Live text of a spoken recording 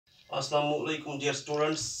Assalamualaikum dear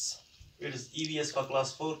students. It is EVS का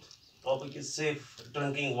class 4th. Topic is safe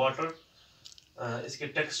drinking water. इसके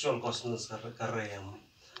textual questions कर रहे हैं हम.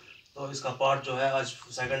 तो इसका पार्ट जो है आज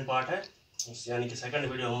सेकंड पार्ट है, यानी कि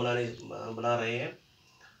सेकंड वीडियो हम बना रहे हैं.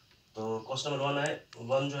 तो क्वेश्चन नंबर 1 है,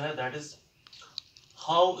 वन जो है that is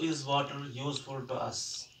how is water useful to us.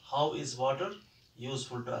 How is water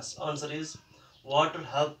useful to us. Answer is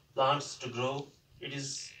water help plants to grow. It is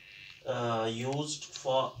used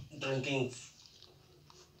for drinking,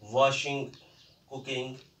 washing, cooking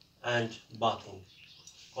and bathing.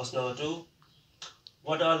 Question number 2.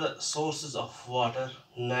 What are the sources of water?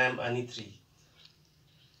 Name any three.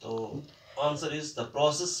 So answer is the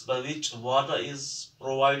process by which water is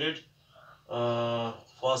provided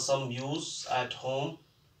for some use at home,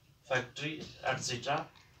 factory, etc.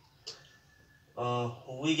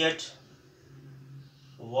 We get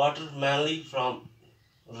water mainly from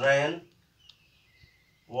rain.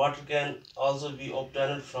 Water can also be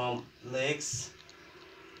obtained from lakes,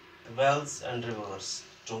 wells and rivers.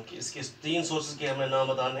 क्योंकि इसके तीन sources के हमें नाम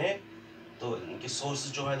बताने हैं. तो इनके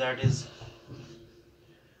सोर्सेज जो है that is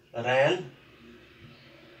rain,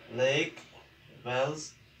 lake, Wales,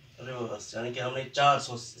 reverse, यानी कि हमने चार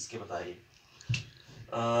सोर्स इसके बताए.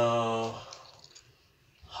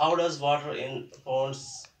 How does water in Pond's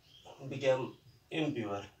become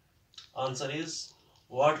impure? Answer is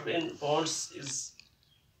water in ponds is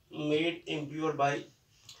made impure by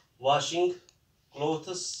washing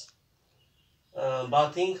clothes,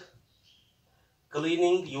 bathing,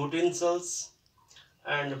 cleaning utensils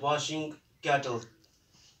and washing cattle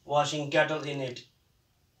in it.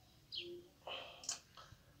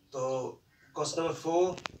 So question number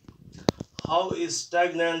 4, how is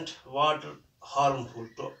stagnant water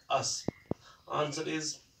harmful to us? Answer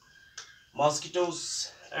is mosquitoes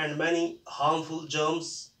and many harmful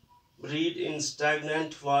germs breed in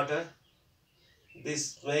stagnant water. This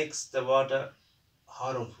makes the water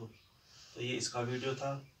harmful. तो ये इसका video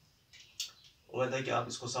था. उम्मीद है कि आप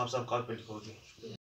इसको साफ साफ कॉपी पे लिखोगे.